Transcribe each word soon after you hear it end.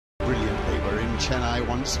Chennai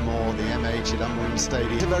once more, the MH at Umberham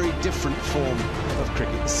Stadium. It's a very different form of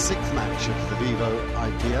cricket. The 6th match of the Vivo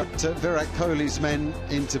IPL. Virat Kohli's men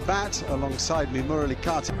into bat alongside me, Murali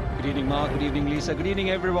Karthik. Good evening, Mark. Good evening, Lisa. Good evening,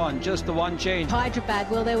 everyone. Just the one change. Hyderabad,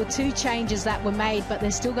 well, there were 2 changes that were made, but they're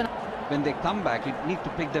still going to... When they come back, you need to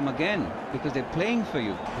pick them again because they're playing for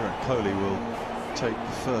you. Virat Kohli will take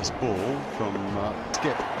the first ball from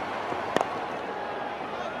Skip.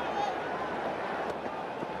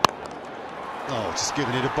 Oh, just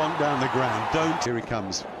giving it a bonk down the ground. Don't. Here he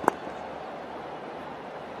comes.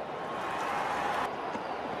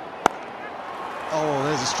 Oh,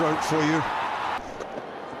 there's a stroke for you.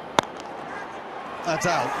 That's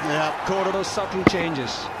out. Yeah, Caught those subtle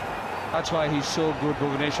changes. That's why he's so good.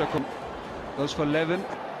 Bhuvaneshwar goes for 11.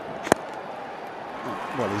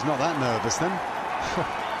 Well, he's not that nervous then.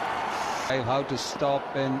 How to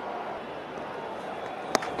stop and...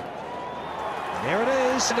 There it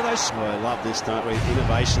is. Into those. Oh, I love this, don't we?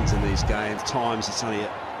 Innovations in these games. Times it's only a...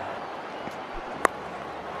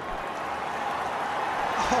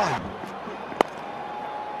 Oh.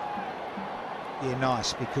 Yeah,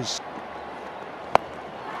 nice, because...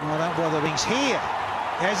 Oh, don't bother wings here.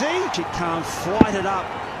 Has he? She can't flight it up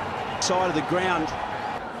side of the ground.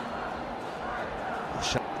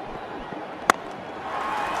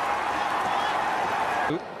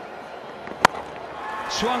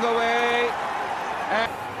 Swung away.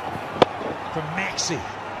 From Maxi.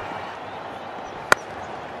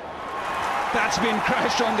 That's been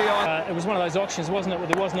crashed on the on. It was one of those auctions, wasn't it, where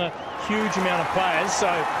there wasn't a huge amount of players, so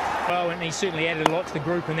well, and he certainly added a lot to the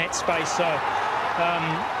group in that space, so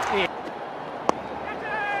yeah.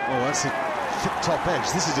 Oh, that's a top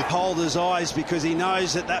edge. This is a... Holder's eyes because he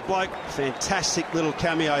knows that that bloke... Fantastic little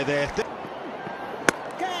cameo there.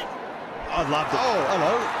 I loved it. Oh,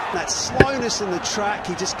 hello. That slowness in the track,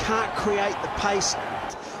 he just can't create the pace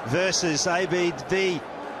versus ABD.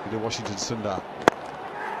 To Washington Sundar.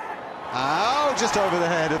 Oh, just over the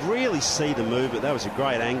head. Really see the movement. That was a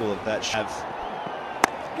great angle of that shove.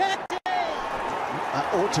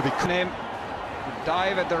 That ought to be... Name.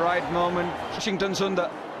 Dive at the right moment. Washington Sundar.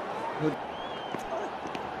 Good.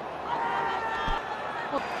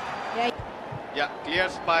 Yeah, clear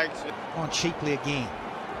spikes. On cheaply again.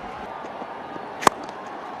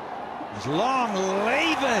 There's long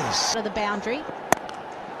levers. ...of the boundary.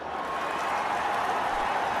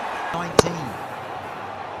 19.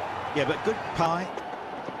 Yeah, but good pie.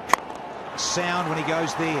 Sound when he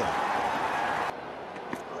goes there.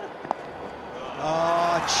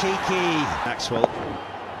 Oh, cheeky. Maxwell.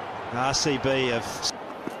 RCB of...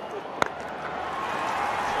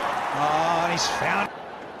 Oh, and he's found...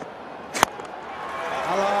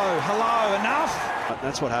 Hello, enough?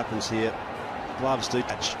 That's what happens here. Gloves do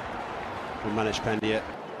catch from Manish Pandya.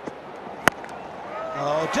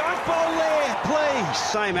 Oh, don't bowl there, please.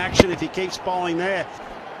 Same action if he keeps bowling there.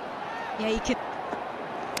 Yeah, you can...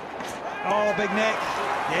 Oh, big neck.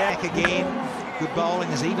 Yeah, neck again. Good bowling.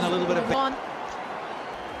 There's even a little bit of... On.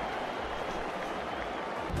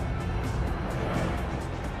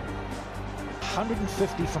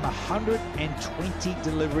 ...150 from 120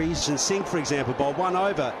 deliveries. And Singh, for example, bowled 1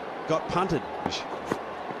 over, got punted.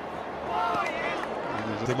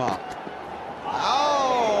 The mark.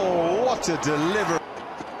 Oh, what a delivery.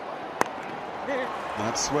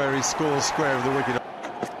 That's where he scores square of the wicket.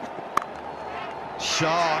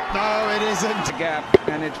 Shot. No, it isn't. The gap,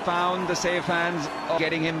 and it found the safe hands of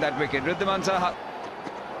getting him that wicket. Riddhiman Saha.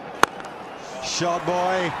 Shot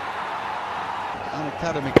boy. An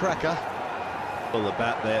academy cracker. On the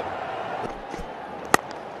bat there.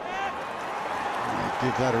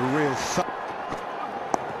 Give that a real thump.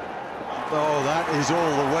 Oh, that is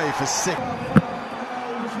all the way for 6.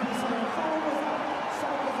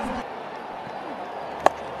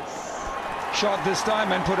 Shot this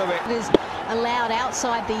time and put away. It is allowed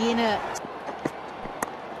outside the inner...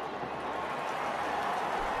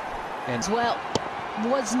 And as well.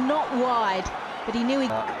 Was not wide, but he knew he...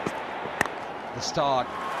 the start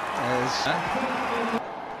is...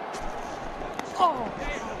 Oh!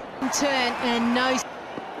 Turn and no...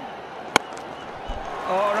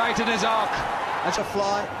 Oh, right in his arc. That's a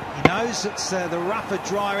fly. He knows it's the rougher,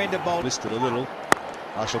 drier end of bowl. Missed it a little.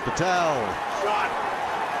 Ashal Patel.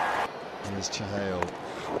 Here's Chahale.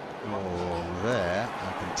 Oh, there.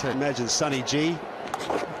 I can tell. Imagine Sonny G.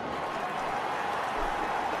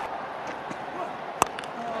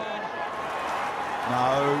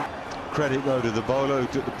 No. Credit though to the bowler who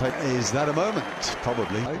took the pace. Is that a moment?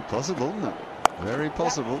 Probably. Possible, isn't it? Very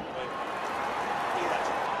possible.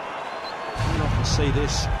 You often see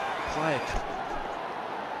this play.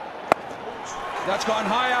 That's gone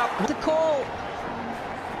high up. The call.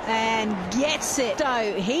 and gets it.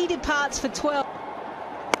 So he departs for 12.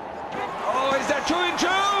 Oh, is that 2 and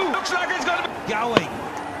 2? Looks like it's going to be Going.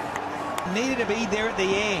 Needed to be there at the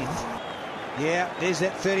end. Yeah, there's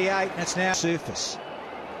that 38, and it's now surface.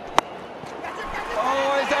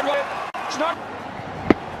 Oh, is that what? It's not.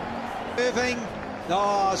 Irving.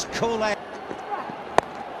 Oh, it's cool out.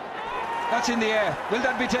 That's in the air. Will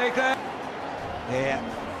that be taken? Yeah,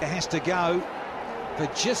 it has to go for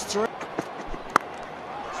just 3.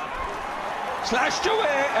 Slashed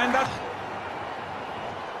away, and that.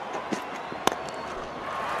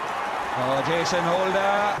 Oh, Jason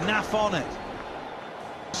Holder. Enough on it.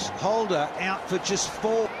 Holder out for just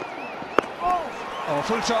 4. Oh,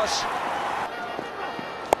 full toss.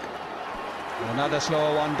 Another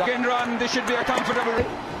slow one. Duck and run. This should be a comfortable.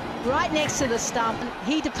 Right next to the stump.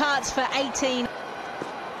 He departs for 18.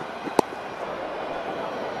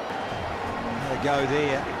 Another go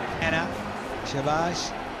there. Anna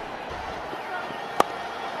Shabazz.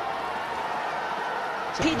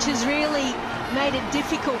 Pitch has really made it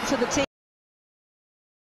difficult for the team.